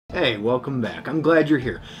Hey, welcome back. I'm glad you're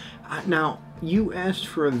here. Now, you asked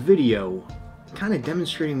for a video kind of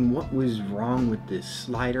demonstrating what was wrong with this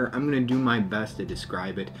slider. I'm going to do my best to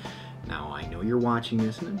describe it. Now, I know you're watching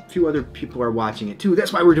this, and a few other people are watching it too.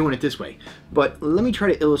 That's why we're doing it this way. But let me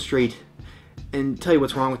try to illustrate and tell you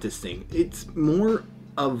what's wrong with this thing. It's more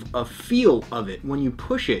of a feel of it. When you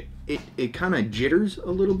push it, it kind of jitters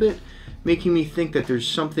a little bit, making me think that there's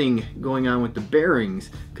something going on with the bearings,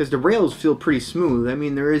 because the rails feel pretty smooth. I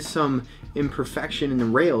mean, there is some imperfection in the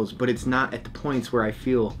rails, but it's not at the points where I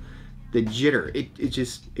feel the jitter.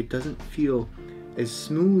 It doesn't feel as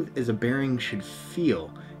smooth as a bearing should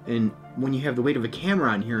feel. And when you have the weight of a camera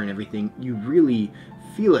on here and everything, you really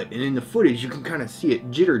feel it. And in the footage, you can kind of see it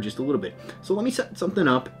jitter just a little bit. So let me set something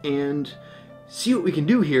up and see what we can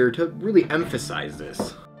do here to really emphasize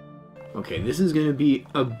this. Okay, this is going to be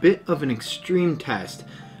a bit of an extreme test.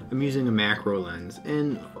 I'm using a macro lens,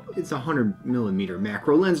 and it's a 100mm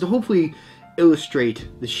macro lens to hopefully illustrate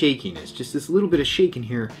the shakiness. Just this little bit of shaking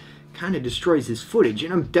here kind of destroys this footage,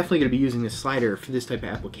 and I'm definitely going to be using this slider for this type of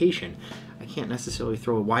application. I can't necessarily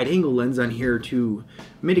throw a wide angle lens on here to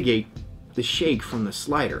mitigate the shake from the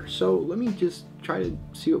slider. So let me just try to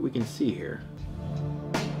see what we can see here.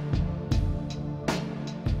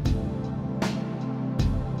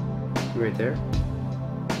 Right there.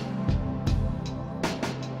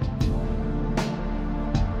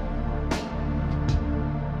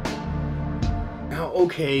 Now,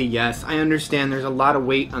 okay, yes, I understand there's a lot of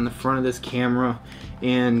weight on the front of this camera,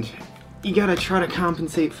 and you gotta try to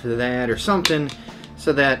compensate for that or something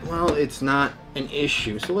so that, well, it's not an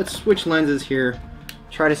issue. So let's switch lenses here,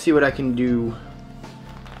 try to see what I can do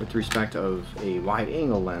with respect of a wide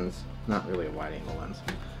angle lens. Not really a wide angle lens.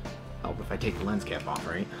 Oh, if I take the lens cap off,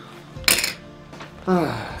 right?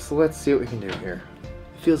 So let's see what we can do here.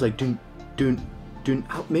 It feels like dun.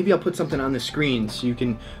 Maybe I'll put something on the screen so you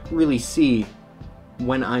can really see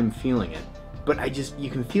when I'm feeling it. But you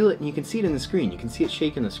can feel it and you can see it in the screen. You can see it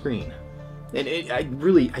shaking the screen. And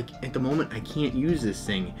at the moment, I can't use this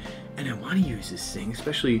thing. And I want to use this thing,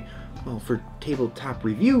 especially, well, for tabletop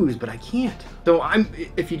reviews, but I can't. So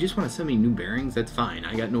if you just want to send me new bearings, that's fine.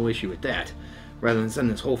 I got no issue with that, rather than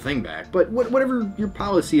send this whole thing back. But whatever your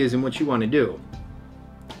policy is and what you want to do,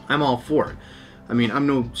 I'm all for it. I mean, I'm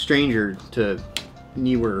no stranger to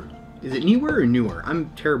Neewer. Is it Neewer or Newer? I'm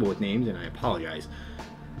terrible with names, and I apologize.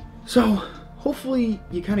 So, hopefully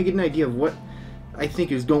you kind of get an idea of what I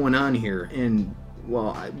think is going on here, and,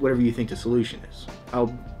 well, whatever you think the solution is.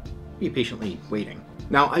 I'll be patiently waiting.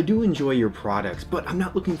 Now, I do enjoy your products, but I'm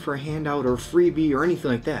not looking for a handout or a freebie or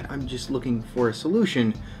anything like that. I'm just looking for a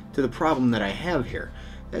solution to the problem that I have here.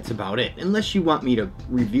 That's about it. Unless you want me to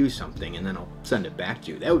review something and then I'll send it back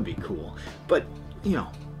to you. That would be cool. But, you know,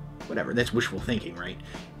 whatever. That's wishful thinking, right?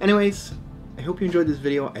 Anyways, I hope you enjoyed this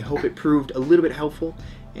video. I hope it proved a little bit helpful.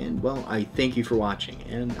 And, well, I thank you for watching.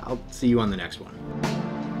 And I'll see you on the next one.